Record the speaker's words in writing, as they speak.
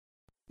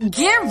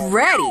Get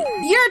ready.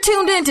 You're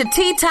tuned into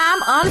Tea Time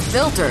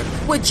Unfiltered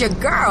with your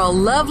girl,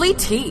 Lovely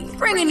Tea,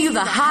 bringing you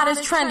the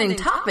hottest trending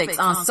topics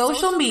on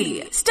social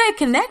media. Stay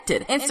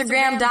connected.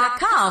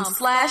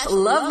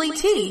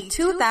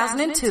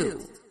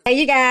 Instagram.com/LovelyT2002. Hey,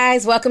 you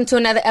guys. Welcome to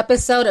another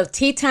episode of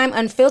Tea Time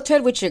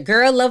Unfiltered with your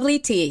girl, Lovely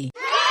Tea.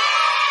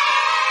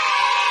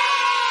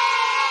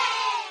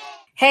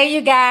 Hey,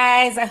 you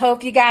guys. I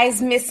hope you guys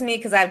missed me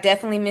because I've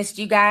definitely missed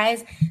you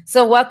guys.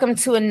 So welcome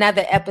to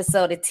another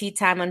episode of Tea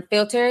Time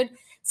Unfiltered.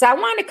 So I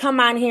wanted to come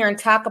on here and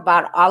talk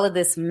about all of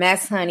this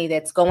mess, honey,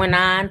 that's going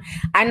on.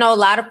 I know a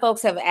lot of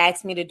folks have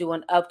asked me to do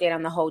an update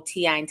on the whole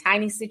T.I. and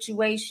Tiny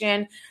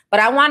situation, but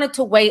I wanted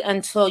to wait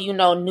until,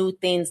 new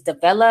things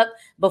develop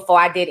before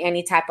I did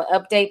any type of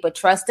update. But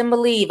trust and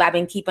believe, I've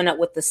been keeping up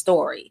with the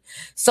story.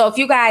 So if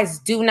you guys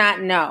do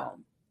not know,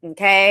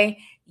 okay,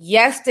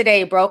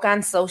 yesterday broke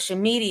on social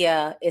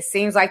media. It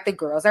seems like the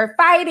girls are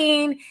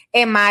fighting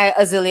in my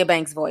Azealia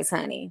Banks voice,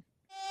 honey.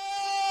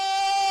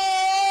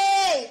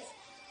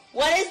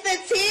 What is the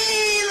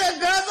tea? The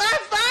girls are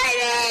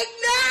fighting.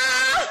 No!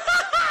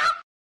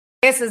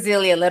 Yes,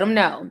 Azealia, let them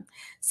know.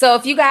 So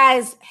if you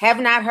guys have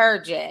not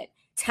heard yet,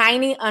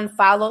 Tiny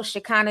unfollowed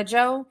Shekinah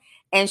Joe,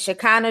 and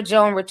Shekinah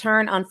Joe in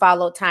return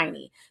unfollowed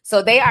Tiny.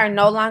 So they are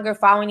no longer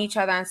following each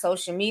other on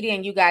social media.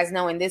 And you guys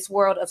know in this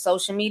world of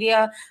social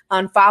media,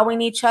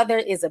 unfollowing each other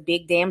is a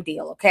big damn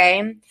deal,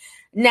 okay?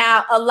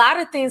 Now, a lot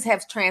of things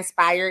have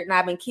transpired, and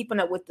I've been keeping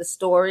up with the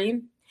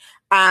story.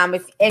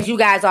 As you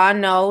guys all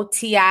know,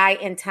 T.I.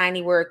 and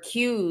Tiny were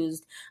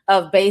accused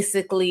of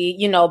basically,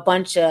 a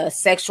bunch of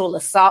sexual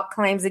assault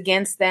claims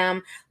against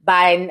them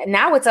by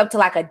now it's up to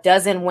like a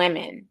dozen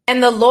women.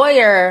 And the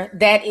lawyer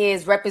that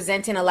is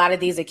representing a lot of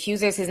these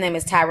accusers, his name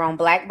is Tyrone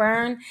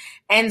Blackburn.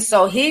 And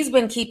so he's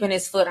been keeping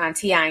his foot on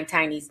T.I. and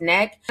Tiny's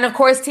neck. And of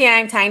course, T.I.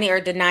 and Tiny are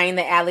denying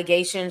the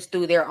allegations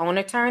through their own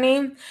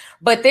attorney.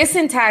 But this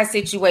entire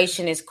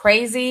situation is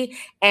crazy.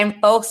 And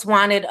folks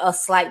wanted a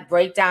slight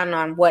breakdown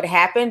on what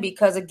happened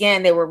because,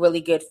 again, they were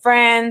really good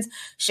friends.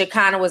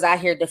 Shekinah was out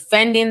here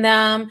defending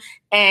them.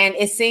 And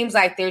it seems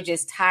like they're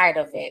just tired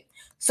of it.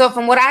 So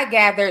from what I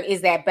gathered is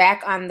that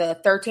back on the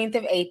 13th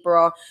of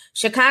April,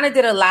 Shekinah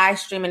did a live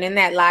stream. And in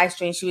that live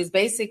stream, she was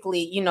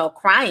basically,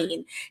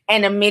 crying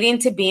and admitting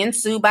to being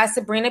sued by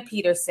Sabrina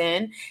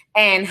Peterson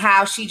and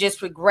how she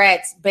just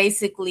regrets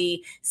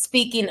basically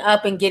speaking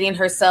up and getting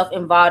herself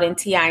involved in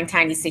T.I. and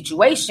Tiny's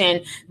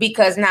situation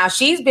because now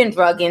she's been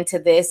drug into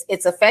this.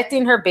 It's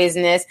affecting her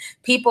business.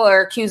 People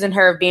are accusing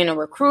her of being a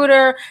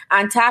recruiter.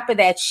 On top of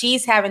that,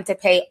 she's having to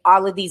pay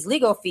all of these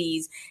legal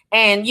fees.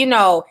 And,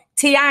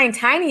 T.I. and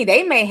Tiny,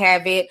 they may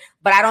have it,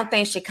 but I don't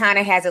think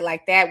Shekinah has it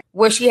like that,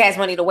 where she has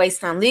money to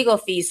waste on legal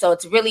fees. So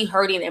it's really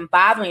hurting and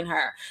bothering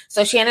her.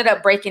 So she ended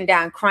up breaking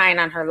down, crying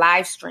on her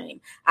live stream.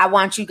 I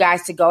want you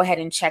guys to go ahead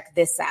and check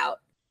this out.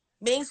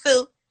 Being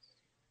sued.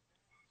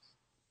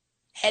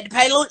 Had to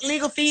pay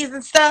legal fees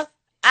and stuff.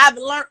 I've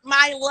learned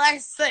my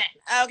lesson.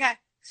 Okay.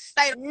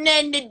 Stay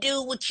nothing to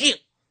do with you.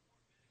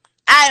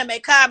 I am a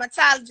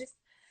cosmetologist.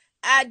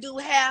 I do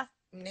hair.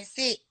 And that's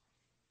it.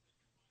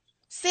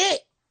 That's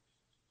it.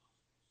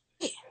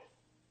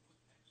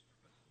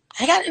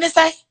 I got nothing to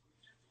say.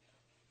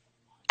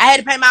 I had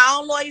to pay my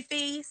own lawyer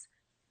fees.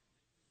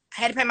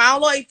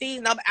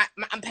 No,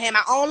 I'm paying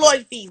my own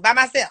lawyer fees by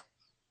myself.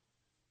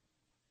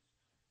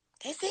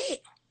 That's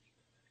it.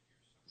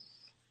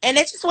 And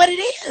that's just what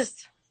it is.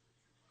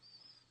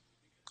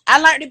 I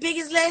learned the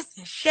biggest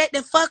lesson. Shut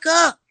the fuck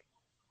up.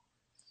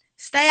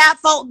 Stay out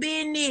folk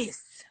business.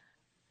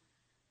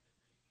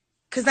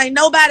 Because ain't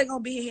nobody going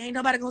to be here. Ain't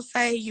nobody going to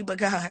save you but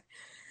God.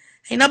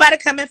 Ain't nobody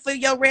coming for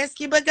your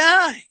rescue but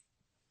God.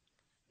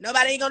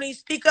 Nobody ain't going to even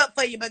speak up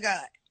for you but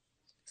God.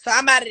 So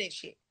I'm out of this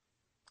shit.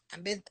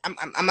 I'm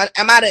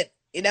out of it.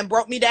 It done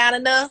broke me down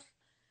enough.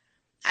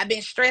 I've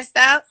been stressed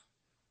out.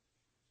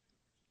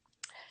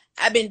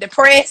 I've been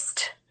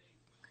depressed.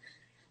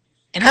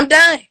 And I'm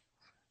done.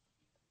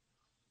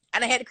 I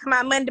done had to come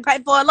out money to pay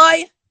for a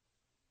lawyer.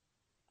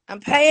 I'm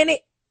paying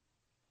it.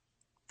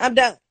 I'm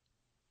done.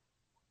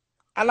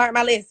 I learned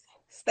my lesson.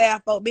 Stay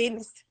out for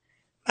business.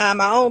 Mind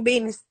my own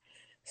business.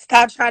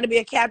 Stop trying to be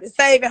a Captain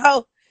Savior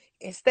hoe.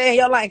 And stay in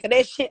your lane. Because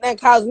that shit done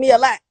caused me a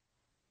lot.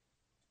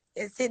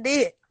 Yes, it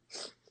did.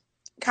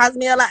 Cost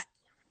me a lot.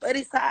 But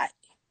it's all right.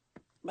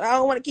 But I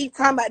don't want to keep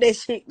talking about that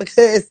shit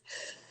because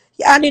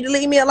y'all need to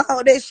leave me alone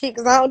with that shit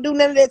because I don't do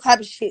none of that type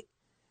of shit.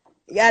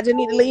 Y'all just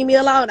need to leave me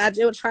alone. I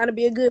just was trying to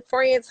be a good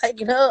friend,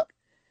 taking up.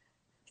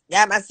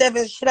 Got myself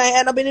in shit I ain't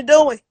had no business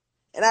doing.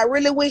 And I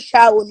really wish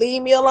y'all would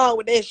leave me alone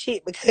with that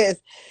shit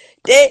because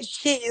that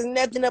shit is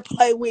nothing to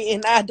play with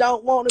and I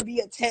don't want to be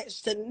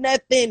attached to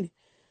nothing.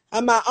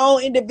 I'm my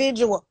own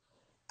individual.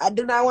 I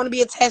do not want to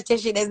be attached to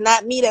shit. That's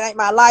not me. That ain't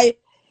my life.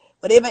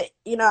 But if it,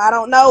 I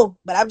don't know.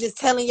 But I'm just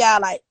telling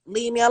y'all, like,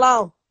 leave me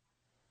alone.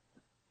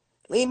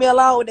 Leave me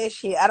alone with that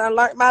shit. I done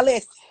learned my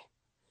lesson.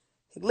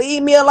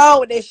 Leave me alone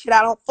with that shit.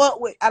 I don't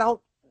fuck with.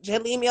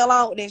 Just leave me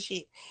alone with that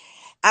shit.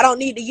 I don't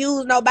need to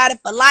use nobody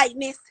for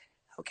likeness.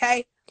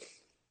 Okay?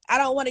 I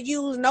don't want to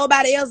use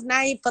nobody else's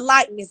name for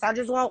likeness. I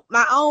just want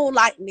my own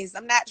likeness.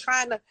 I'm not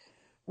trying to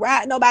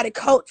ride nobody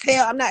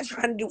coattail. I'm not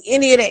trying to do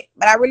any of that.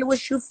 But I really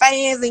wish you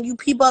fans and you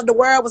people of the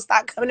world would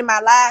stop coming in my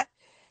life,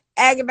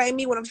 aggravate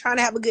me when I'm trying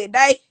to have a good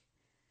day.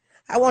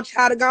 I want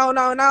y'all to go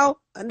on.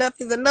 Enough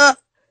is enough.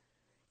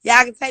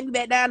 Y'all can take me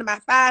back down to my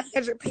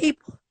 500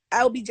 people.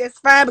 I will be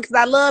just fine because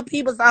I love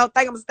people, so I don't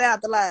think I'm going to stay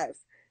out the lives.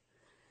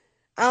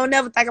 I don't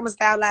never think I'm going to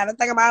stay out live. I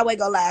think I'm always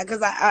going to lie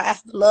because I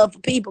have love for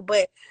people.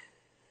 But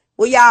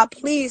will y'all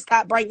please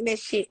stop bringing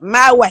this shit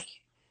my way?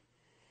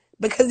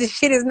 Because this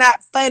shit is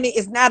not funny.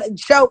 It's not a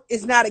joke.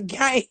 It's not a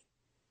game.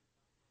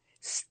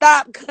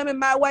 Stop coming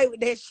my way with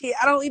that shit.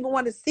 I don't even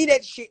want to see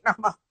that shit no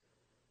more.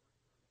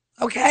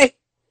 Okay?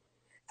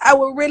 I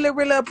would really,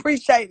 really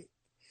appreciate it.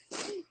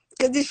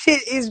 Because this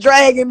shit is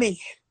dragging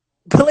me.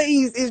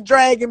 Please, it's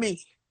dragging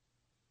me.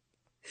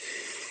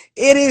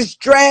 It is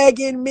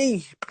dragging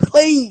me.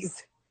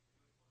 Please.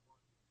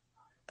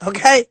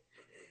 Okay?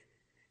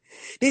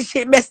 This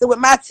shit messing with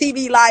my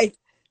TV life,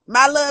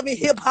 my love and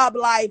hip hop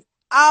life,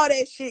 all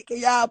that shit. Can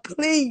y'all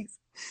please,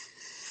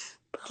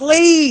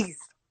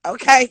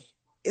 okay?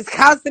 It's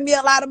costing me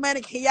a lot of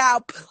money. Can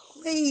y'all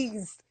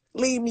please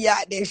leave me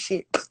out that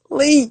shit?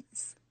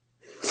 Please.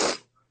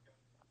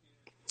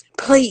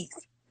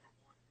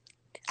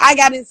 I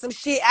got in some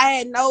shit I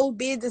had no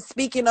business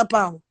speaking up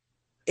on.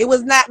 It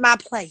was not my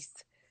place.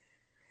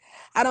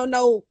 I don't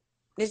know.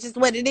 It's just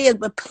what it is.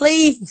 But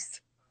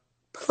please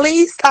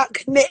stop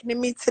connecting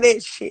me to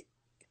that shit.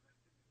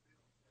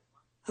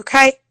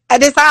 Okay?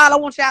 That's all I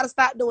want y'all to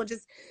stop doing.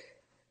 Just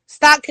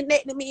stop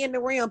connecting me in the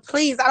realm.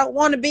 Please. I don't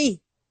want to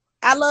be.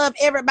 I love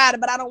everybody,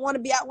 but I don't want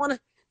to be. I want to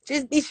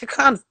just be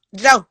Shekinah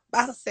Joe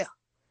by herself.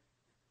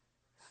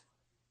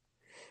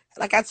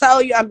 Like I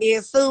told you, I'm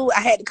being sued. I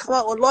had to come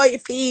up with lawyer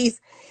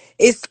fees,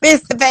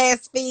 expensive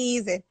ass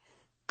fees, and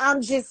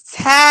I'm just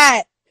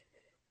tired.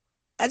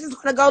 I just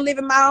want to go live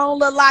in my own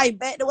little life,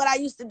 back to what I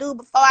used to do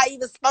before I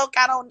even spoke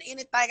out on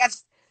anything. I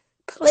just,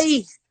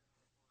 please.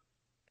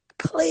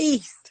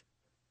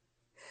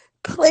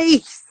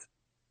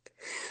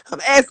 I'm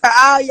asking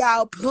all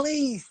y'all,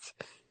 please.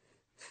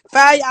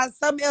 Find y'all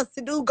something else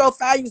to do. Go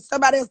find you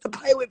somebody else to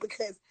play with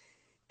because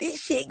this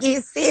shit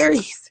gets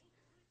serious.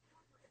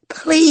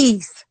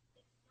 Please.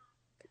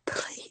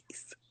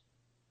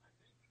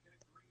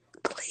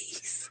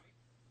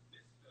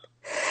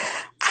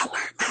 I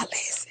learned my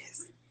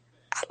lessons.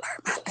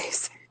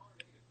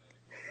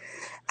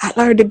 I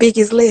learned the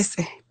biggest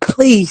lesson.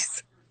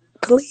 Please.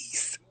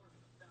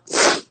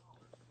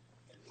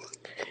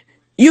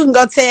 You can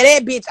go tell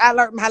that bitch I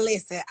learned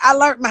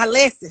my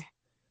lesson.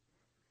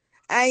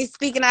 I ain't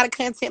speaking out of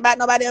content about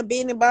nobody else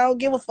business, but I don't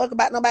give a fuck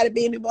about nobody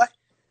business, boy.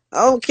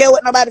 I don't care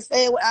what nobody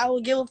said. I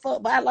don't give a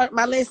fuck, but I learned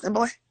my lesson,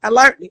 boy. I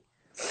learned it.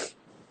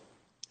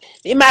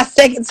 It's my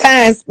second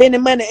time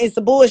spending money in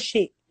some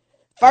bullshit.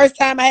 First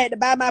time I had to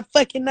buy my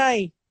fucking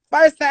name.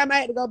 First time I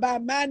had to go buy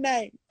my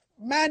name.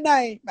 I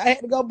had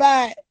to go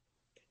buy it.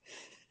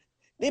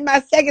 Then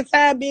my second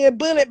time being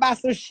bullied by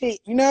some shit.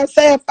 You know what I'm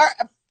saying?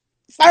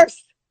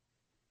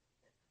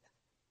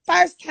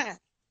 First time.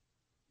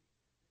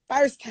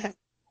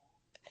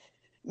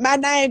 My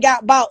name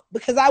got bought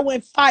because I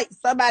wouldn't fight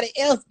somebody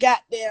else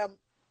goddamn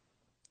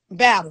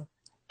battle.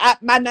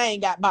 My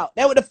name got bought.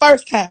 That was the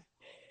first time.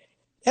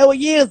 That was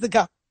years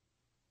ago.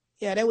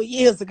 Yeah, that was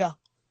years ago.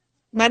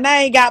 My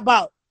name got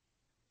bought.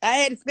 I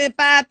had to spend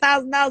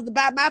 $5,000 to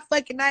buy my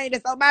fucking name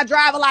that's on my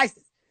driver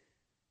license.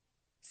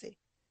 See,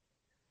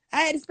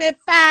 I had to spend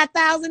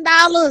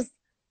 $5,000.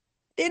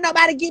 Didn't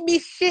nobody give me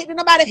shit. Didn't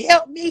nobody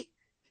help me.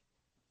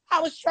 I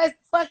was stressed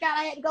the fuck out.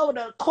 I had to go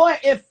to court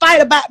and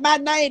fight about my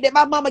name that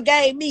my mama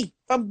gave me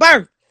from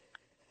birth.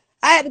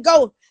 I had to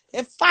go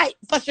and fight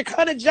for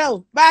Shekinah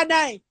Joe, my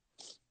name.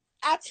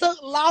 I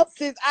took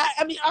losses.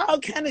 I mean, all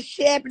kind of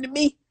shit happened to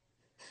me.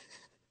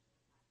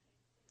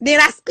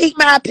 Then I speak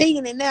my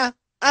opinion, and now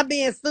I'm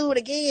being sued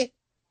again.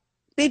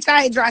 Bitch,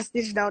 I ain't dry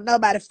snitching on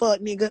nobody.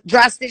 Fuck, nigga.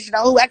 Dry snitching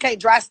on who? I can't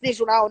dry snitch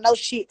when I don't know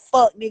shit.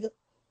 Fuck, nigga.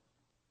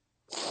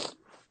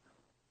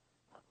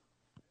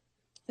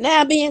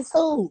 Now I'm being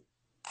sued.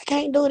 I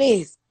can't do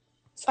this.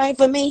 This ain't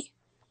for me.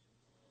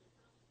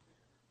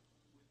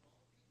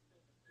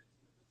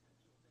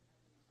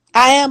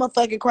 I am a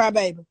fucking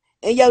crybaby.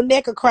 And your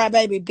neck a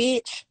crybaby,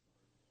 bitch.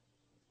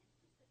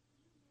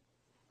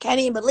 Can't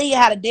even believe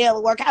how the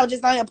devil work. I was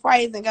just on here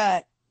praising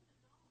God.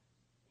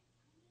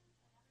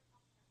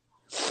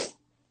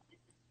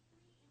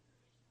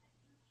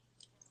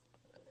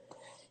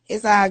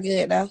 It's all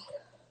good, though.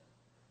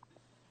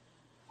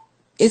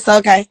 It's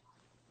okay.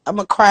 I'm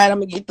going to cry and I'm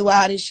going to get through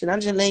all this shit. I'm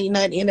just letting you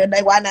know at the end of the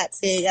day, why not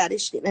tell y'all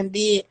this shit done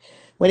did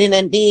when it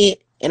done did.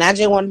 And I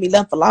just want to be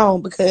left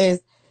alone because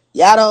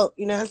y'all don't,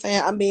 you know what I'm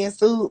saying? I'm being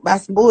sued by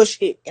some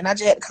bullshit. And I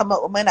just had to come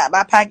up with money out of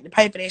my pocket to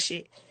pay for that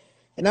shit.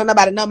 And don't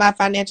nobody know my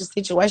financial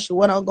situation,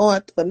 what I'm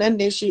going through, none of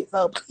this shit.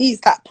 So please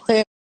stop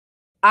playing.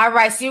 All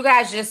right, so you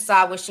guys just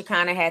saw what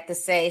Shekinah had to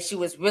say. She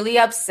was really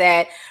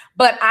upset.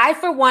 But I,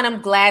 for one,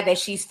 am glad that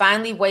she's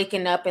finally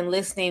waking up and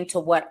listening to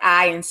what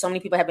I and so many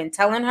people have been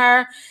telling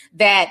her,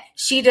 that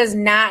she does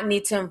not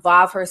need to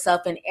involve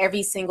herself in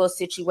every single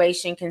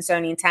situation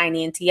concerning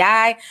Tiny and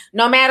T.I.,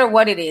 no matter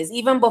what it is.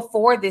 Even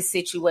before this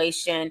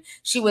situation,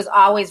 she was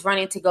always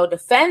running to go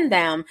defend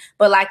them.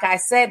 But like I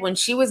said, when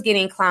she was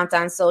getting clowned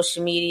on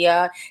social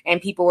media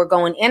and people were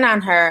going in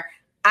on her,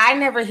 I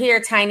never hear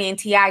Tiny and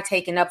T.I.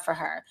 taken up for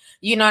her.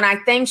 You know, and I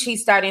think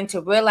she's starting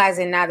to realize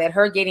it now that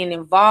her getting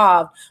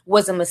involved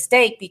was a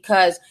mistake,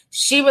 because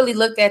she really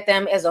looked at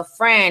them as a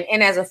friend.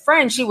 And as a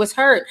friend, she was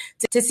hurt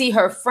to see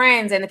her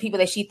friends and the people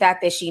that she thought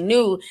that she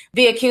knew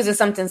be accused of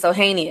something so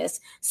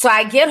heinous. So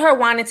I get her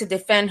wanting to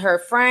defend her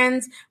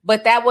friends,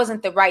 but that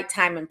wasn't the right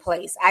time and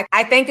place.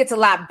 I think it's a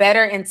lot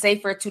better and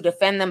safer to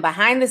defend them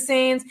behind the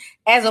scenes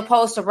as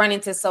opposed to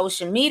running to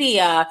social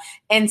media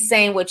and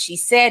saying what she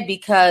said,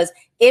 because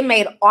it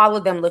made all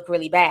of them look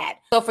really bad.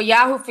 So for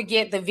y'all who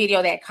forget the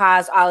video that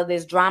caused all of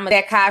this drama,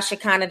 that caused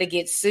Shekinah to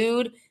get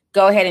sued,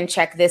 go ahead and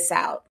check this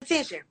out.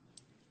 Attention.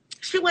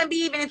 She wouldn't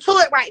be even into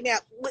it right now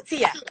with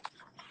Tia.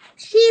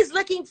 She's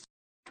looking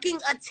fucking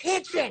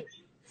attention.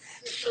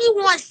 She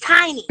wants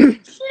Tiny.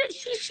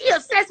 She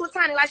obsessed with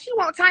Tiny. Like, she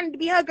wants Tiny to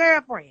be her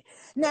girlfriend.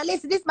 Now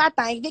listen, this is my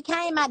thing. If it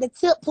came out, the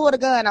Tip pulled a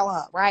gun on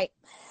her, right?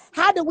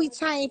 How do we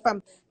change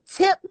from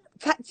Tip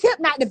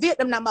not the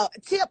victim no more?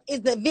 Tip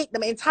is the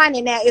victim and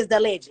Tiny now is the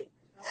legend.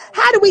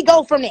 How do we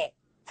go from that?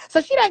 So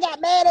she done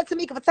got mad at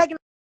Tamika for taking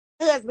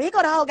her husband. Here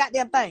go the whole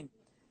goddamn thing.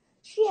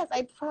 She has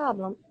a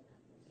problem.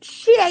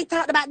 She ain't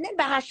talked about nothing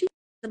about how she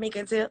Tamika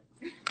and Tip.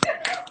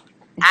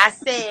 I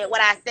said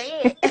what I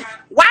said.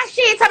 Why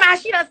she ain't talking about how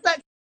she done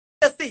sucked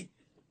see?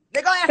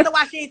 They gonna ask her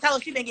why she ain't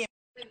told she been getting.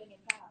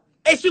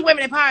 And she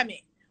women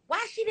empowerment.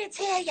 Why she didn't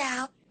tell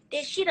y'all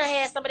that she done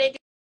had some of that?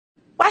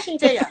 Why she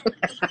didn't tell y'all?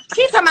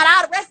 She talking about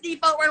all the rest of these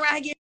folk running around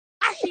here getting.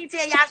 Why she didn't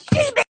tell y'all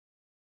she been?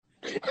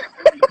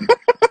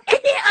 And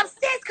then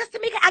obsessed because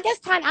Tamika, I guess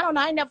Tiny, I don't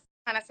know, I ain't never,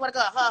 I swear to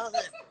God, her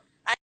husband.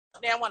 I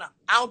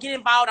don't get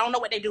involved. I don't know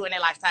what they do in their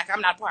lifestyle.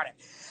 I'm not a part of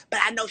it. But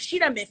I know she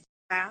done been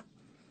around.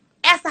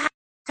 Ask her how it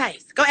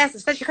tastes. Go ask her.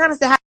 So she kind of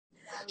said how.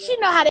 She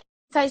know how they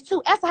taste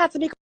too. Ask her how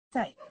Tamika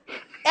tastes.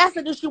 Ask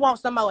her, do she want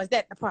some more? Is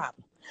that the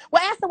problem?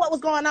 Well, ask her what was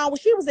going on when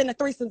she was in the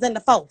threesomes and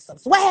the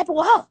foursomes. What happened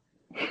with her?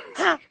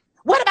 Huh?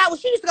 What about when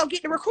she used to go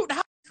get to recruit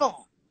the phone?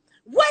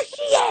 Where's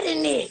she at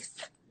in this?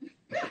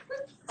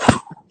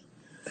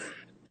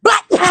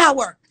 Black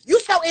power. You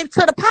so into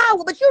the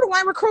power, but you the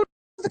one recruiting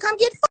to come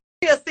get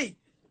TLC.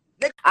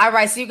 All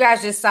right, so you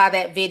guys just saw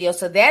that video.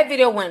 So that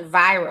video went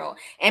viral.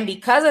 And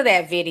because of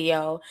that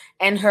video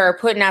and her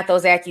putting out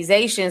those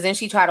accusations, then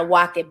she tried to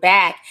walk it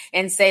back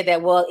and say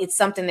that, well, it's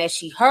something that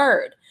she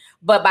heard.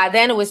 But by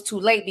then it was too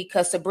late,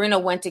 because Sabrina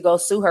went to go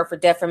sue her for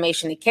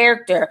defamation of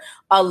character,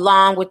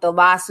 along with the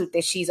lawsuit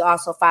that she's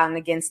also filing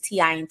against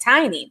T.I. and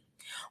Tiny.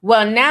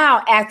 Well,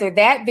 now after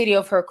that video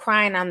of her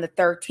crying on the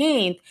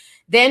 13th,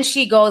 then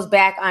she goes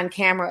back on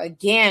camera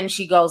again.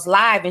 She goes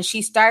live and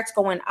she starts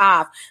going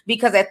off,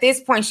 because at this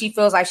point she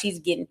feels like she's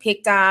getting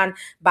picked on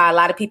by a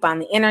lot of people on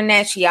the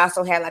internet. She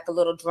also had like a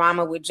little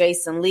drama with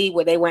Jason Lee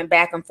where they went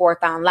back and forth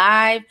on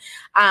live.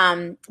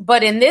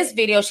 But in this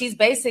video, she's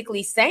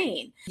basically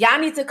saying, y'all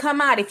need to come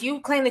out. If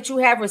you claim that you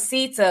have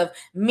receipts of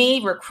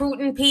me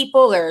recruiting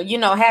people or, you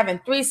know, having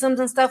threesomes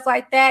and stuff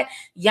like that,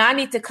 y'all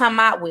need to come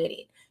out with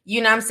it.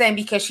 You know what I'm saying?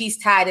 Because she's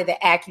tired of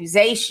the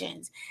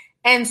accusations.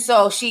 And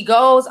so she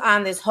goes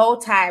on this whole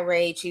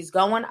tirade. She's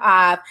going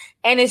off,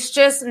 and it's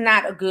just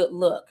not a good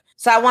look.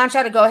 So I want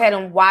y'all to go ahead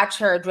and watch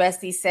her address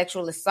these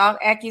sexual assault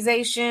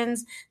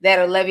accusations that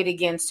are levied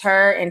against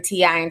her and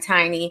T.I. and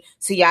Tiny.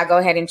 So y'all go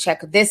ahead and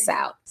check this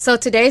out. So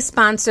today's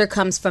sponsor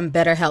comes from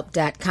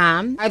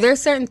BetterHelp.com. Are there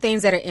certain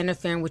things that are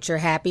interfering with your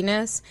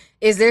happiness?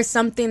 Is there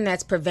something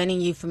that's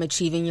preventing you from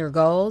achieving your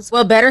goals?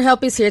 Well,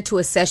 BetterHelp is here to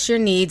assess your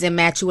needs and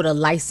match you with a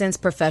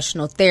licensed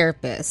professional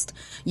therapist.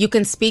 You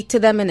can speak to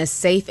them in a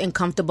safe and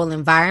comfortable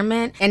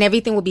environment, and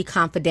everything will be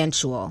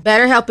confidential.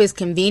 BetterHelp is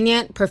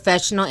convenient,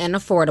 professional, and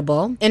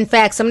affordable. In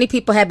fact, so many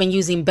people have been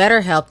using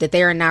BetterHelp that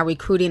they are now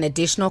recruiting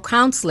additional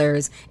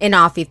counselors in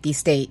all 50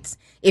 states.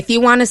 If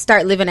you want to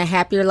start living a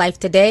happier life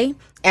today,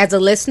 as a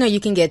listener, you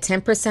can get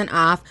 10%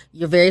 off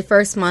your very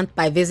first month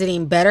by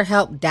visiting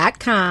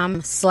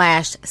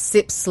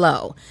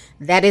betterhelp.com/sipslow.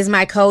 That is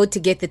my code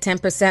to get the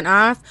 10%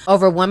 off.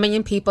 Over 1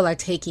 million people are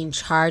taking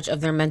charge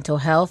of their mental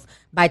health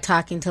by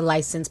talking to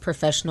licensed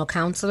professional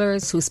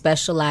counselors who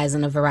specialize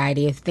in a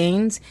variety of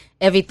things,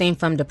 everything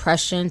from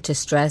depression to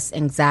stress,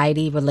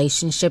 anxiety,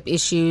 relationship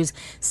issues,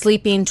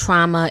 sleeping,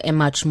 trauma, and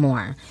much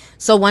more.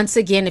 So once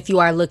again, if you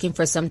are looking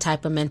for some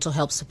type of mental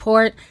health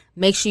support,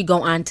 make sure you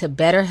go on to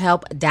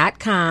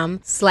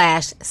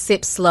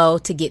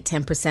betterhelp.com/sipslow to get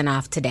 10%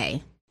 off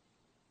today.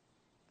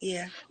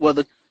 Yeah. When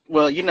the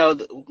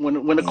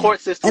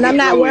court system, and I'm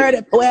not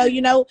worried. Well,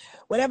 you know,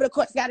 whatever the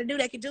court's got to do,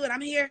 they can do it.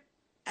 I'm here.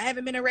 I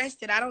haven't been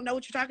arrested. I don't know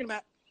what you're talking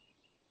about.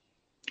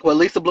 Well,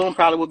 Lisa Bloom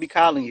probably will be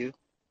calling you.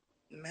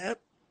 Nope.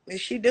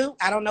 If she do,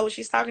 I don't know what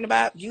she's talking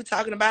about. You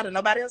talking about it,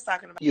 nobody else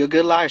talking about it. You're a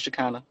good liar,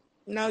 Shekinah.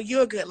 No,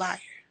 you're a good liar.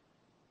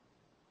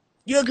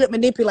 You're a good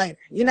manipulator.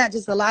 You're not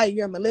just a liar,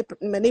 you're a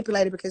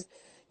manipulator because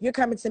you're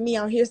coming to me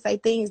on hearsay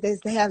things that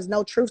has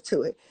no truth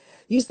to it.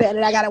 You said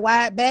that I got a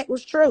wide back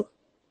was true.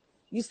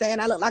 You saying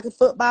I look like a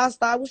football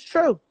star was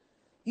true.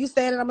 You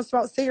saying that I'm going to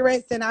smoke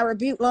cigarettes and I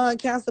rebuke lung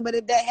cancer, but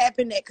if that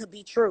happened, that could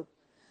be true.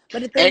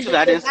 But the things Actually,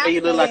 I that you're didn't say not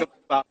you look like a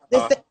football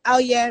star. oh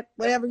yeah,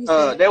 whatever you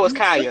said. That was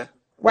Kaya.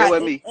 That Right,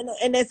 was me.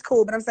 and that's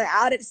cool. But I'm saying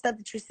all that stuff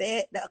that you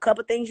said, a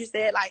couple things you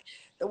said, like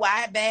the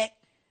wide back,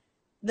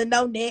 the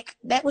no neck,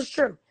 that was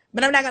true.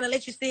 But I'm not gonna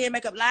let you sit and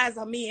make up lies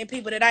on me and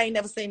people that I ain't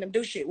never seen them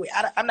do shit with.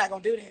 I'm not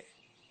gonna do that.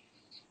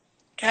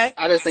 Okay?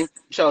 I just think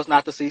you chose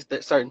not to see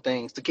certain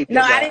things to keep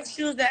No, your I job. didn't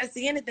choose not to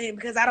see anything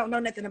because I don't know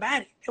nothing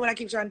about it. That's what I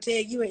keep trying to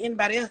tell you and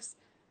anybody else.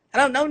 I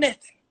don't know nothing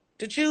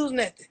to choose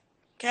nothing.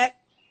 Okay?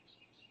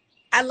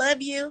 I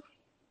love you.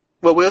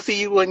 Well, we'll see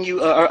you when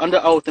you are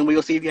under oath, and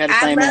we'll see if you had the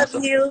same answer. I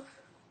love you.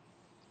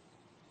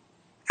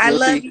 I We'll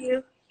love see.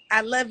 you.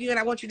 I love you, and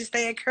I want you to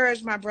stay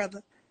encouraged, my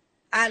brother.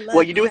 I love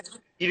Well, you.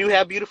 you do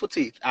have beautiful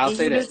teeth. I'll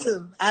say You do that.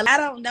 too. I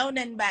don't know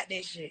nothing about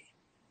that shit.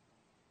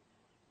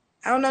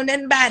 I don't know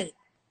nothing about it.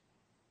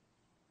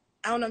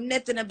 I don't know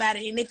nothing about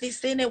it. And if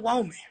it's any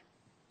woman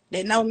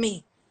that know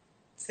me,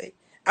 see,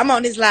 I'm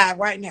on this live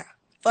right now.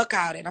 Fuck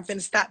all that. I'm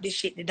finna stop this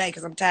shit today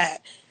because I'm tired.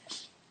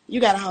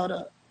 You gotta hold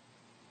up.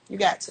 You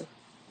got to.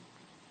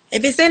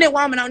 If it's any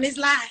woman on this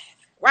live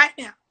right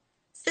now,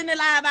 send the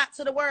live out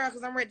to the world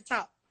because I'm ready to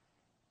talk.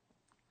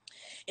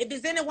 If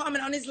there's any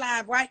woman on this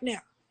live right now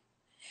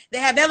that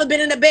have ever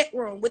been in a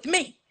bedroom with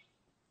me,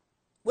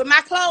 with my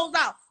clothes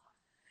off,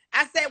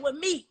 I said with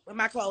me, with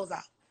my clothes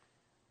off,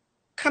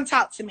 come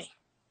talk to me.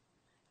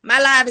 My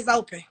live is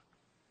open.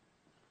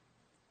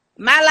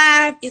 My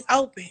live is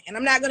open. And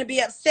I'm not going to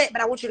be upset,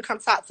 but I want you to come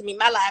talk to me.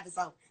 My live is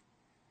open.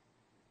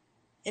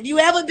 Have you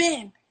ever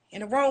been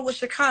in a room with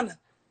Shekinah?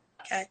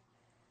 Okay.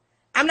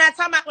 I'm not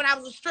talking about when I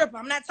was a stripper.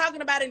 I'm not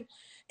talking about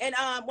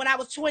when I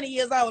was 20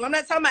 years old. I'm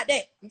not talking about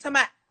that. I'm talking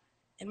about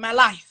in my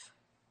life.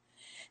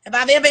 If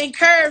I've ever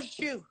encouraged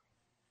you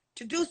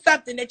to do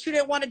something that you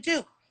didn't want to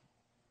do,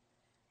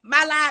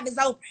 my live is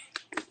open.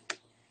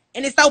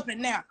 And it's open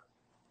now.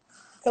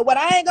 So what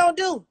I ain't going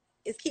to do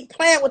is keep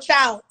playing with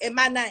y'all in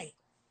my name.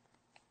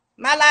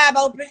 My live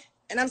open,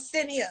 and I'm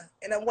sitting here,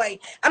 and I'm waiting.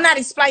 I'm not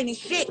explaining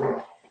shit.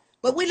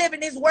 But we live in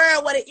this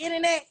world where the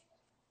internet,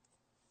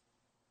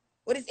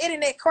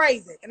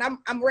 crazy, and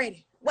I'm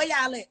ready. Where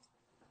y'all at?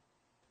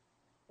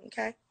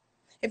 Okay?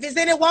 If there's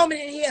any woman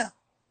in here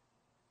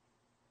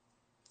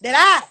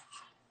that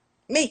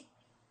me,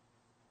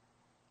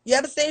 you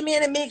ever seen me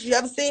in a mix? You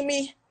ever seen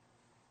me?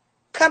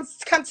 Come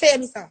tell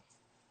me something.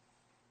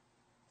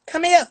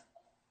 Come here.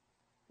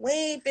 We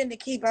ain't finna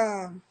keep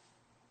doing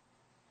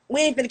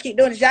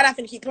this. Y'all not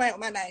finna keep playing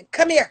with my name.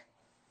 Come here.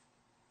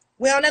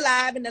 We're on the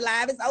live, and the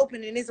live is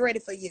open, and it's ready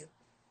for you.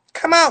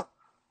 Come on.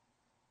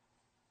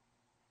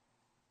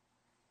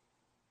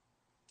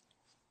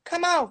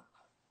 Come on.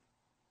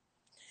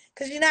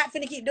 Because you're not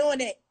finna keep doing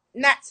that.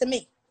 Not to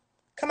me.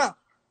 Come on.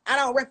 I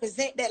don't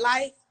represent that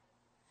life.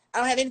 I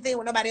don't have anything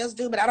what nobody else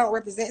do, but I don't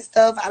represent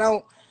stuff.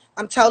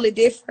 I'm totally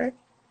different.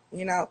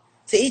 You know,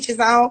 to each his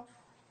own.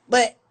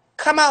 But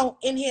come on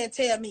in here and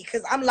tell me,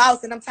 because I'm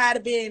lost and I'm tired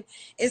of being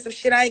in some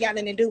shit I ain't got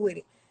nothing to do with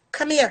it.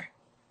 Come here.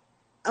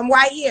 I'm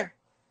right here.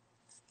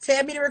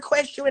 Tell me to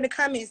request you in the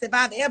comments if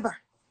I've ever.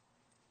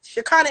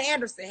 Shekinah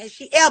Anderson, has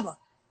she ever?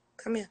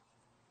 Come here.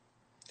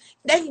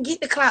 They can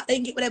get the clout. They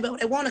can get whatever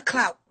they want to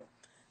clout.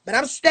 But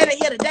I'm standing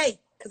here today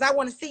because I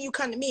want to see you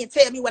come to me and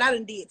tell me what I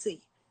done did to you.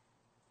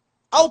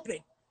 Open.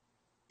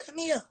 Come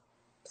here.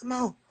 Come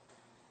on.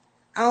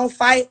 I don't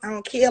fight. I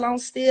don't kill. I don't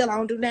steal. I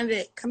don't do none of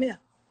that. Come here.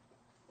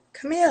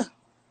 Come here.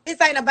 This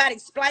ain't about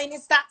explaining.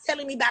 Stop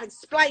telling me about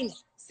explaining.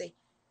 See?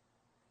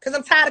 Because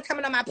I'm tired of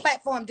coming on my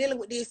platform dealing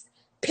with this.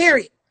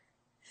 Period.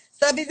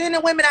 So if there's any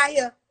women out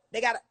here,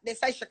 they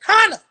say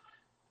Shekinah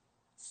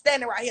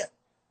standing right here.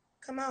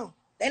 Come on.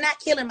 They're not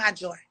killing my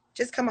joy.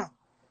 Just come on.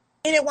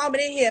 Any woman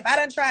in here, if I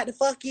done tried to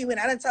fuck you and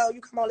I done told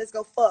you, come on, let's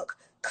go fuck.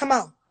 Come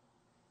on.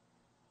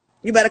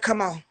 You better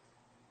come on.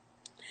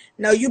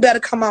 No, you better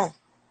come on.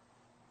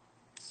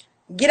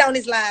 Get on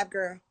this live,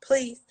 girl.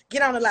 Please.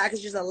 Get on the live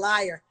because you're a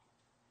liar.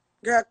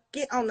 Girl,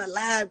 get on the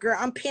live, girl.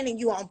 I'm pinning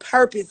you on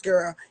purpose,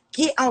 girl.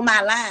 Get on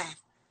my live.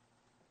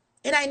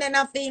 It ain't nothing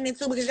I'm feeding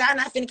into because y'all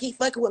not finna keep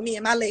fucking with me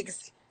and my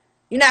legacy.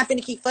 You're not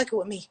finna keep fucking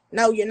with me.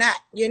 No, you're not.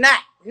 You're not.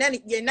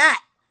 You're not.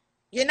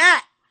 You're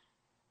not.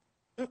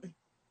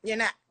 You're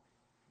not.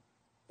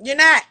 You're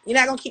not. You're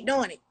not gonna keep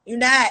doing it. You're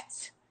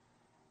not.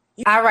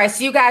 All right,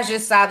 so you guys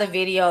just saw the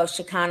video of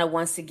Shekinah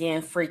once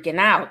again freaking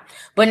out.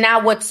 But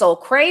now what's so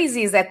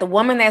crazy is that the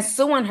woman that's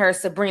suing her,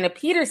 Sabrina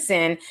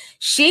Peterson,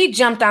 she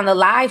jumped on the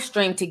live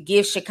stream to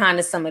give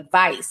Shekinah some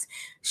advice.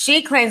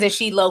 She claims that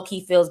she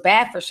low-key feels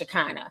bad for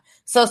Shekinah.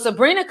 So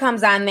Sabrina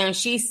comes on there and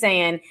she's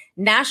saying,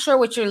 not sure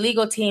what your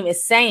legal team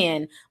is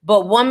saying,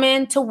 but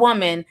woman to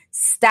woman,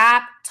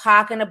 stop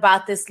talking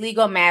about this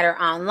legal matter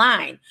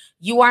online.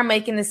 You are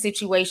making the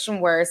situation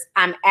worse.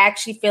 I'm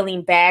actually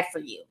feeling bad for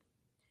you.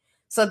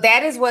 So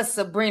that is what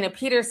Sabrina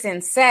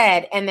Peterson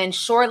said. And then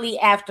shortly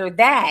after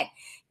that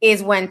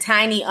is when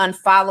Tiny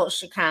unfollowed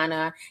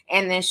Shekinah,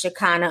 and then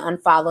Shekinah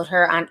unfollowed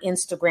her on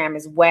Instagram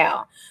as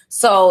well.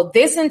 So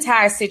this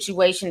entire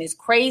situation is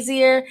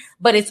crazier,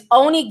 but it's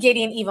only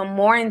getting even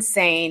more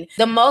insane.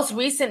 The most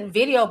recent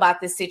video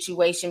about this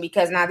situation,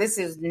 because now this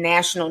is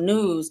national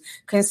news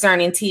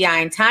concerning T.I.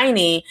 and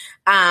Tiny,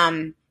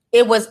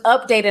 it was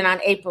updated on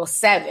April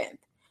 7th.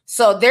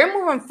 So they're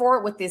moving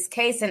forward with this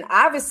case, and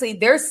obviously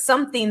there's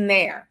something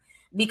there,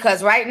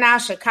 because right now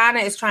Shekinah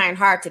is trying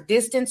hard to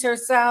distance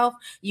herself.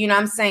 You know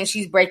what I'm saying?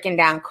 She's breaking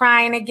down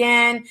crying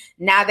again.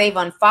 Now they've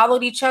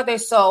unfollowed each other.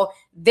 So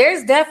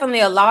there's definitely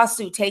a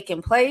lawsuit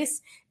taking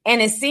place,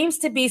 and it seems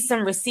to be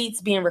some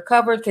receipts being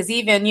recovered, because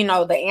even, you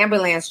know, the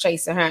ambulance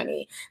chaser,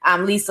 honey,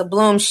 Lisa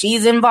Bloom,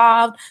 she's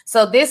involved.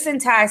 So this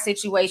entire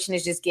situation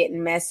is just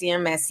getting messier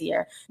and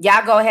messier.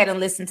 Y'all go ahead and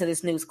listen to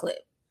this news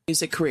clip.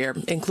 Music career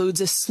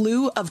includes a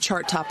slew of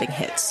chart-topping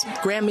hits,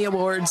 Grammy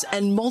Awards,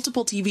 and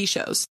multiple TV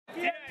shows.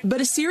 But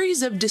a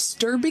series of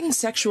disturbing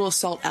sexual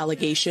assault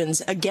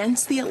allegations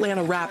against the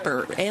Atlanta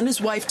rapper and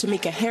his wife,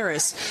 Tamika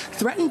Harris,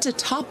 threatened to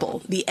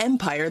topple the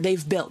empire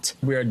they've built.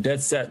 We are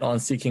dead set on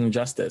seeking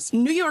justice.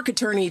 New York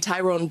attorney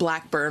Tyrone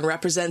Blackburn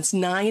represents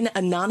 9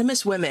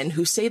 anonymous women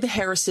who say the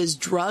Harrises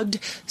drugged,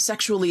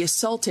 sexually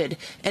assaulted,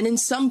 and in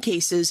some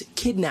cases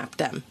kidnapped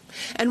them.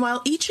 And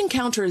while each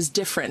encounter is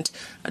different,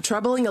 a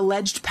troubling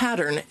alleged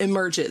pattern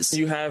emerges.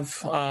 You have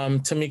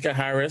Tamika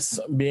Harris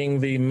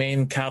being the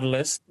main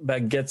catalyst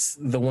that gets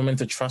the woman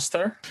to trust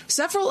her.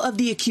 Several of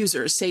the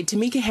accusers say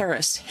Tamika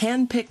Harris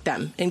handpicked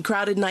them in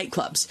crowded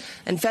nightclubs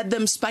and fed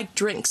them spiked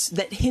drinks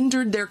that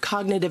hindered their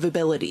cognitive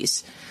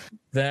abilities.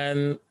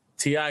 Then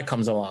T.I.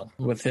 comes along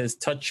with his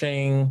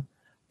touching,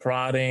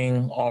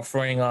 prodding,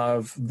 offering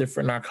of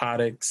different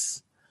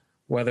narcotics,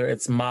 whether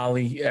it's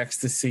Molly,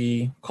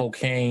 ecstasy,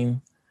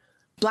 cocaine.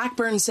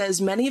 Blackburn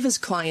says many of his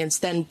clients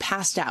then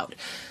passed out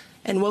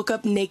and woke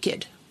up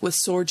naked with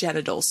sore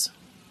genitals.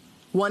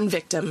 One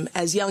victim,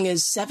 as young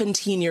as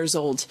 17 years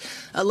old,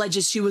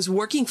 alleges she was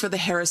working for the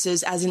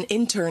Harrises as an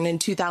intern in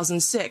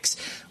 2006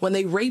 when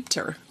they raped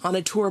her on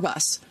a tour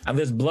bus. And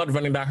there's blood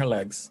running down her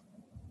legs.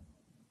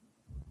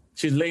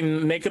 She's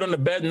laying naked on the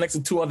bed next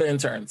to 2 other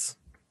interns.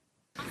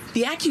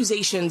 The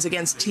accusations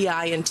against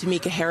T.I. and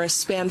Tamika Harris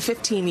span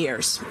 15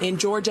 years in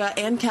Georgia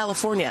and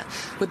California,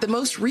 with the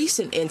most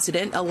recent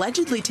incident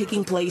allegedly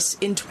taking place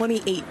in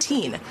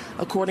 2018,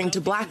 according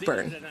to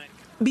Blackburn.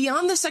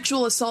 Beyond the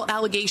sexual assault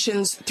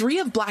allegations, 3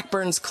 of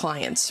Blackburn's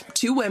clients,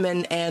 2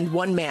 women and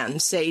 1 man,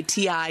 say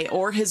T.I.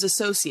 or his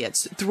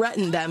associates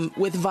threatened them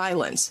with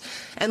violence.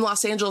 And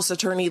Los Angeles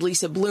attorney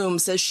Lisa Bloom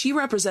says she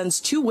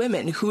represents 2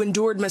 women who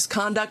endured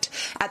misconduct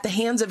at the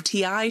hands of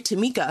T.I.,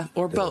 Tamika,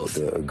 or both.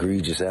 The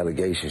egregious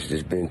allegations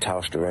that's been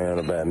tossed around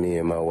about me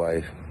and my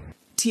wife.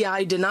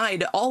 T.I.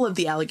 denied all of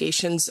the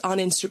allegations on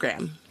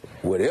Instagram.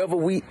 Whatever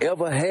we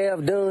ever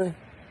have done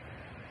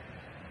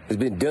has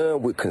been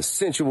done with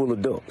consensual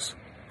adults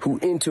who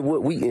into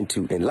what we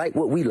into and like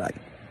what we like.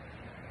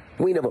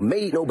 We ain't never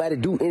made nobody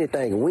do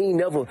anything. We ain't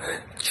never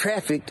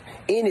trafficked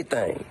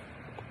anything.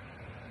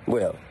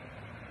 Well,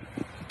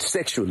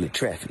 sexually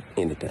trafficked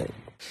anything.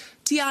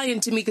 T.I.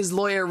 and Tamika's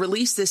lawyer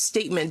released this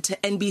statement to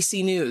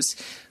NBC News.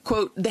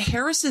 Quote, the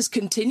Harrises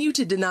continue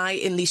to deny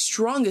in the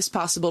strongest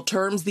possible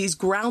terms these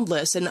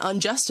groundless and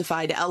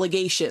unjustified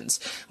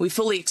allegations. We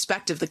fully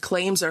expect if the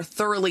claims are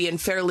thoroughly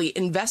and fairly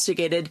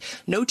investigated,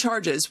 no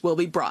charges will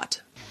be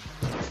brought.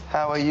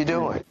 How are you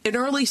doing? An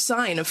early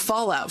sign of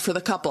fallout for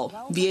the couple.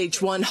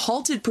 VH1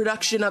 halted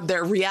production of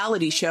their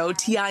reality show,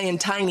 T.I. and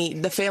Tiny,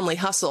 The Family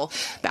Hustle,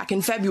 back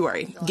in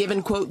February,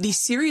 given, quote, the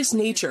serious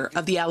nature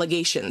of the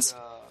allegations.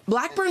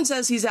 Blackburn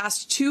says he's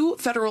asked 2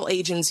 federal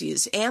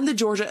agencies and the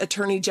Georgia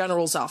Attorney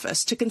General's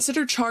office to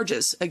consider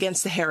charges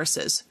against the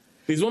Harrises.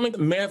 These women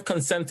may have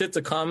consented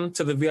to come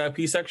to the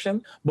VIP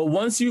section, but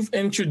once you've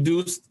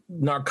introduced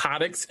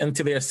narcotics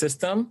into their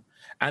system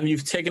and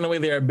you've taken away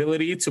their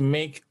ability to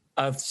make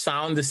a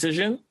sound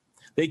decision,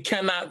 they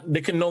can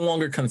no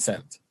longer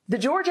consent. The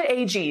Georgia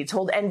AG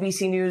told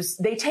NBC News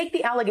they take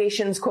the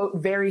allegations,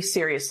 quote, very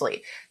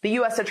seriously. The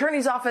U.S.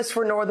 Attorney's Office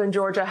for Northern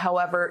Georgia,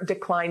 however,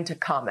 declined to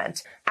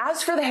comment.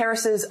 As for the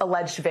Harrises'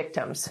 alleged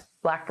victims,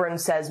 Blackburn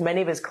says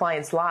many of his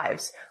clients'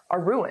 lives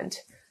are ruined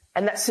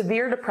and that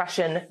severe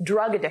depression,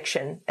 drug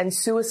addiction, and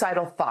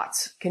suicidal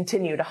thoughts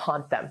continue to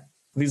haunt them.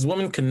 These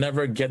women can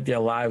never get their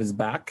lives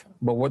back,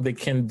 but what they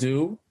can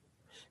do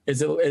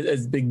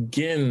is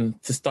begin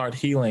to start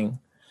healing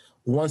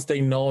once they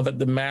know that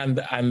the man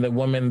and the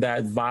woman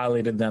that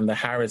violated them, the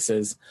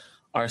Harrises,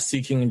 are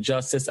seeking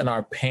justice and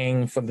are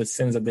paying for the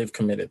sins that they've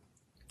committed.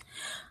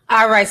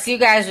 All right, so you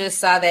guys just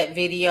saw that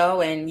video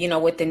and,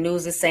 what the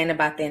news is saying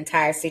about the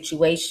entire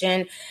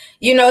situation.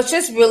 It's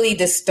just really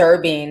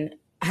disturbing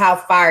how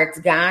far it's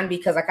gone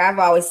because, like I've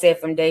always said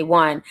from day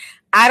one,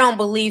 I don't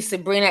believe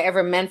Sabrina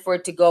ever meant for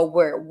it to go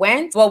where it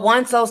went. But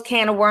once those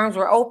can of worms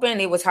were open,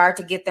 it was hard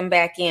to get them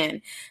back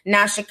in.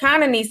 Now,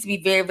 Shekinah needs to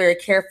be very, very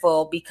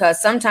careful because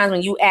sometimes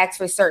when you ask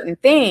for certain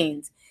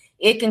things,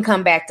 it can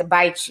come back to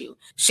bite you.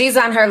 She's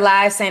on her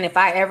live saying, if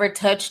I ever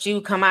touched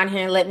you, come on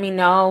here and let me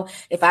know.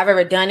 If I've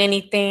ever done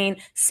anything,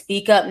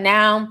 speak up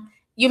now.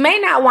 You may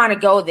not want to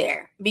go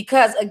there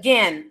because,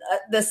 again,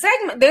 there's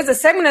a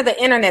segment of the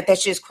internet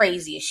that's just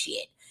crazy as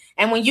shit.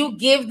 And when you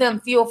give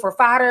them fuel for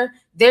fodder,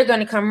 they're going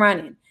to come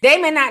running. They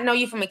may not know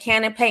you from a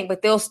can of paint,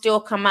 but they'll still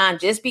come on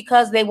just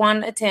because they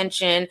want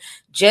attention,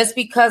 just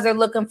because they're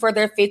looking for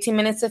their 15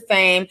 minutes of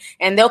fame.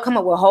 And they'll come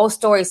up with whole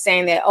stories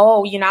saying that,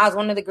 oh, I was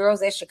one of the girls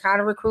that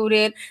Shekinah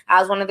recruited.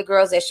 I was one of the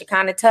girls that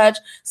Shekinah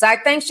touched. So I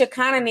think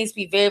Shekinah needs to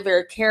be very,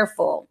 very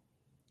careful,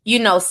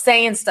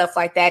 saying stuff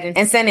like that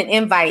and sending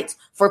invites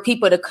for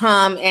people to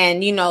come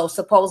and,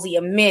 supposedly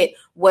admit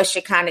what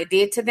Shekinah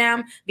did to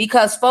them,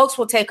 because folks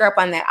will take her up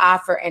on that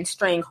offer and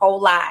string whole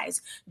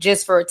lies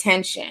just for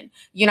attention.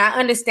 I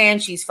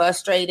understand she's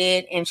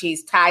frustrated and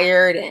she's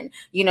tired and,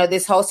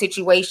 this whole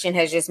situation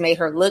has just made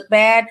her look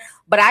bad.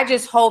 But I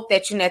just hope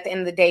that, at the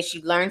end of the day,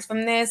 she learns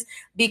from this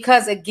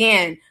because,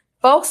 again,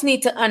 folks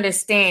need to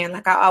understand,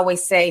 like I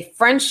always say,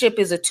 friendship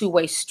is a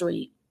two-way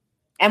street.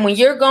 And when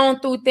you're going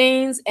through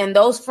things and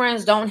those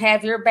friends don't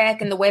have your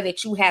back in the way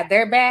that you have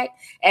their back,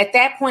 at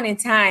that point in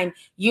time,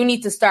 you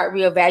need to start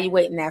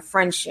reevaluating that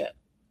friendship.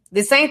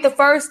 This ain't the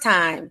first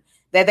time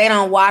that they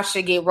don't watch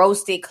her get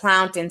roasted,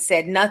 clowned, and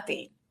said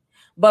nothing.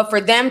 But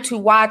for them to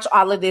watch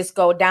all of this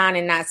go down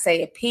and not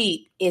say a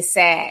peep is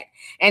sad.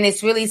 And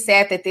it's really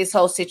sad that this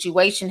whole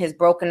situation has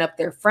broken up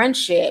their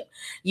friendship,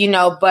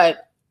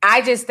 but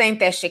I just think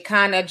that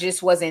Shekinah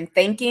just wasn't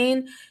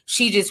thinking.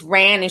 She just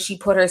ran and she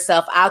put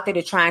herself out there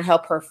to try and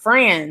help her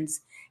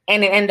friends.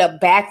 And it ended up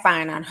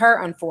backfiring on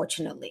her,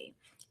 unfortunately.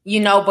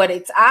 But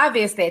it's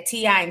obvious that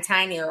T.I. and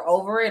Tiny are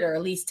over it, or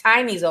at least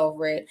Tiny's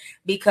over it,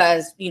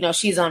 because,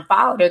 she's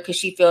unfollowed her because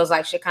she feels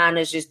like Shekinah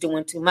is just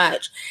doing too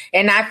much.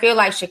 And I feel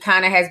like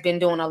Shekinah has been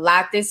doing a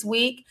lot this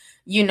week,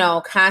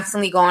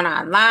 constantly going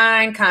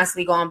online,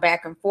 constantly going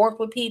back and forth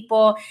with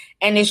people.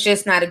 And it's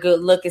just not a good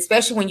look,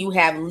 especially when you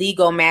have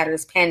legal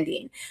matters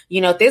pending.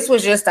 If this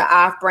was just an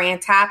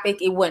off-brand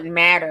topic, it wouldn't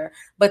matter.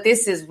 But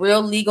this is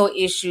real legal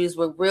issues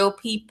with real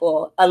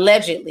people,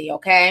 allegedly,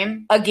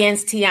 okay,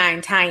 against T.I.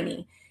 and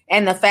Tiny.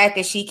 And the fact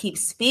that she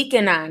keeps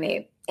speaking on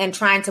it and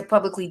trying to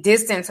publicly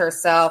distance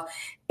herself,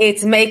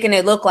 it's making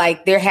it look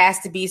like there has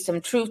to be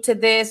some truth to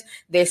this.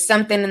 There's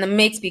something in the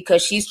mix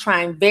because she's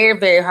trying very,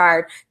 very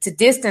hard to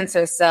distance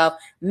herself.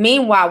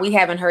 Meanwhile, we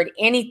haven't heard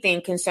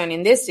anything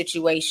concerning this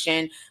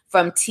situation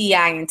from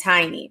T.I. and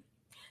Tiny.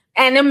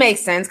 And it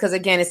makes sense because,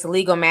 again, it's a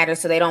legal matter,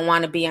 so they don't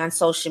want to be on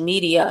social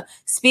media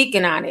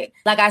speaking on it.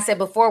 Like I said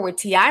before, where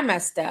T.I.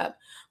 messed up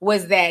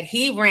was that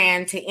he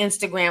ran to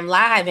Instagram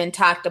Live and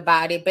talked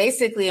about it,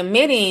 basically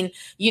admitting,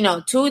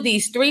 to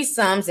these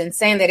threesomes and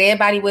saying that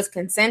everybody was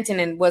consenting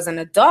and was an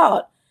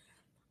adult.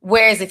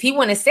 Whereas if he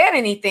wouldn't have said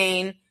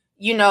anything,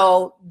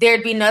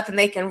 there'd be nothing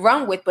they can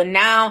run with. But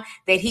now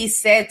that he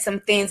said some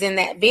things in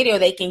that video,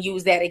 they can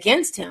use that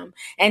against him.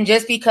 And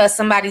just because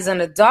somebody's an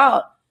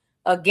adult,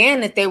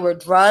 again, if they were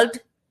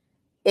drugged,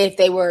 if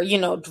they were,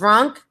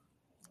 drunk,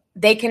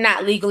 they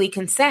cannot legally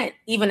consent,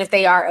 even if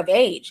they are of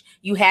age.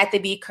 You have to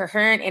be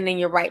coherent and in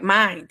your right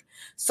mind.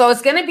 So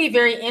it's going to be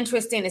very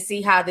interesting to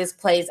see how this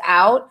plays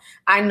out.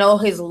 I know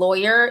his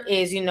lawyer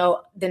is,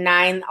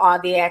 denying all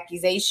the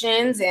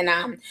accusations. And,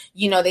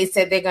 they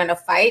said they're going to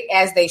fight,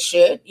 as they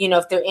should.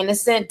 If they're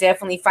innocent,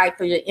 definitely fight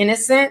for your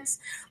innocence.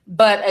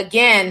 But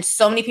again,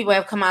 so many people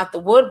have come out the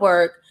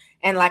woodwork.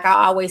 And like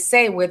I always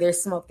say, where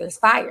there's smoke, there's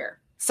fire.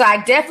 So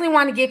I definitely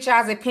want to get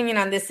y'all's opinion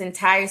on this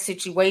entire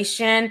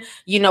situation,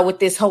 with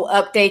this whole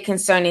update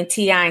concerning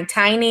T.I. and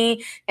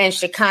Tiny and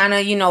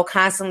Shekinah,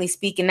 constantly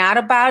speaking out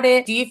about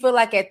it. Do you feel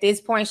like at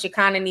this point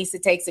Shekinah needs to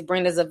take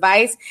Sabrina's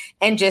advice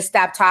and just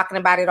stop talking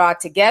about it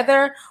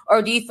altogether?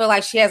 Or do you feel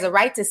like she has a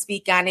right to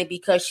speak on it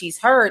because she's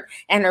hurt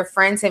and her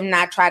friends have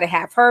not tried to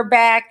have her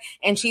back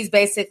and she's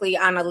basically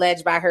on a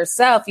ledge by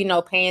herself,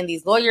 paying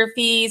these lawyer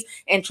fees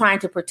and trying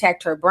to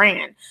protect her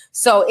brand?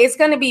 So it's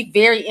going to be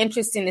very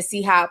interesting to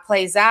see how it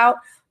plays out,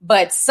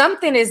 but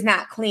something is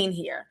not clean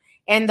here.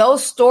 And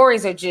those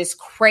stories are just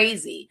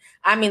crazy.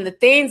 I mean, the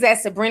things that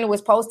Sabrina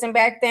was posting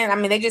back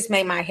then, they just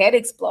made my head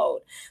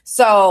explode.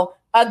 So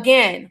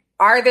again,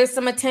 are there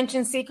some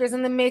attention seekers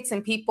in the mix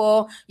and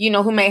people,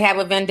 who may have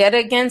a vendetta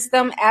against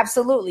them?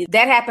 Absolutely.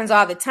 That happens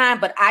all the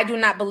time, but I do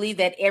not believe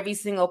that every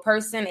single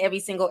person, every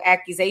single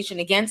accusation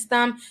against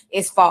them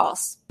is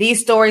false.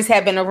 These stories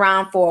have been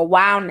around for a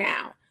while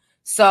now.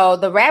 So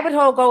the rabbit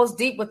hole goes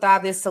deep with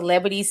all this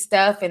celebrity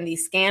stuff and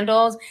these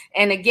scandals.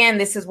 And again,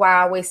 this is why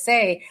I always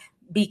say,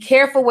 be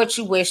careful what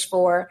you wish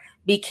for.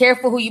 Be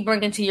careful who you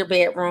bring into your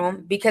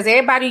bedroom, because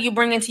everybody you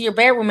bring into your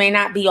bedroom may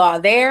not be all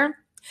there.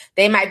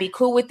 They might be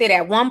cool with it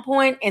at one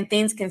point and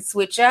things can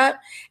switch up.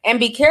 And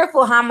be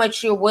careful how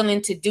much you're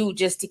willing to do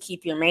just to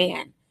keep your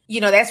man. You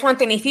know, that's one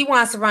thing. If he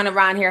wants to run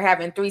around here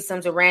having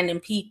threesomes with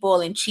random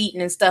people and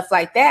cheating and stuff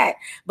like that,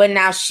 but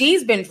now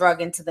she's been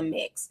drugged into the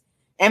mix.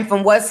 And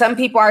from what some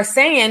people are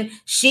saying,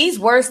 she's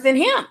worse than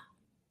him.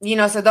 You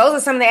know, so those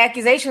are some of the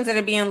accusations that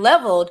are being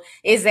leveled,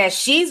 is that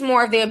she's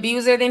more of the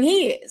abuser than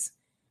he is,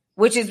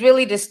 which is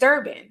really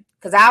disturbing,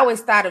 because I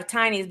always thought of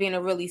Tiny as being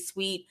a really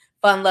sweet,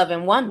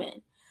 fun-loving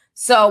woman.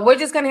 So we're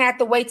just going to have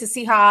to wait to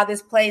see how all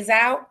this plays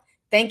out.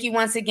 Thank you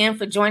once again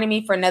for joining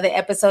me for another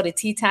episode of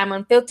Tea Time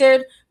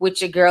Unfiltered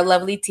with your girl,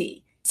 Lovely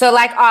T. So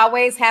like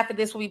always, half of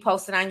this will be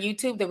posted on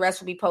YouTube. The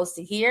rest will be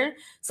posted here.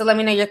 So let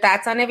me know your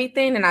thoughts on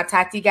everything, and I'll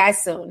talk to you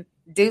guys soon.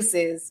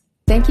 Deuces.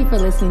 Thank you for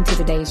listening to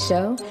today's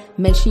show.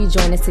 Make sure you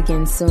join us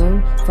again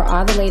soon. For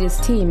all the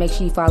latest tea, make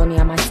sure you follow me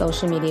on my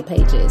social media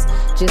pages.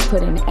 Just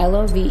put in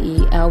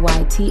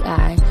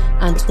LOVELYTI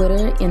on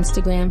Twitter,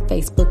 Instagram,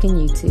 Facebook,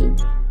 and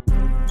YouTube.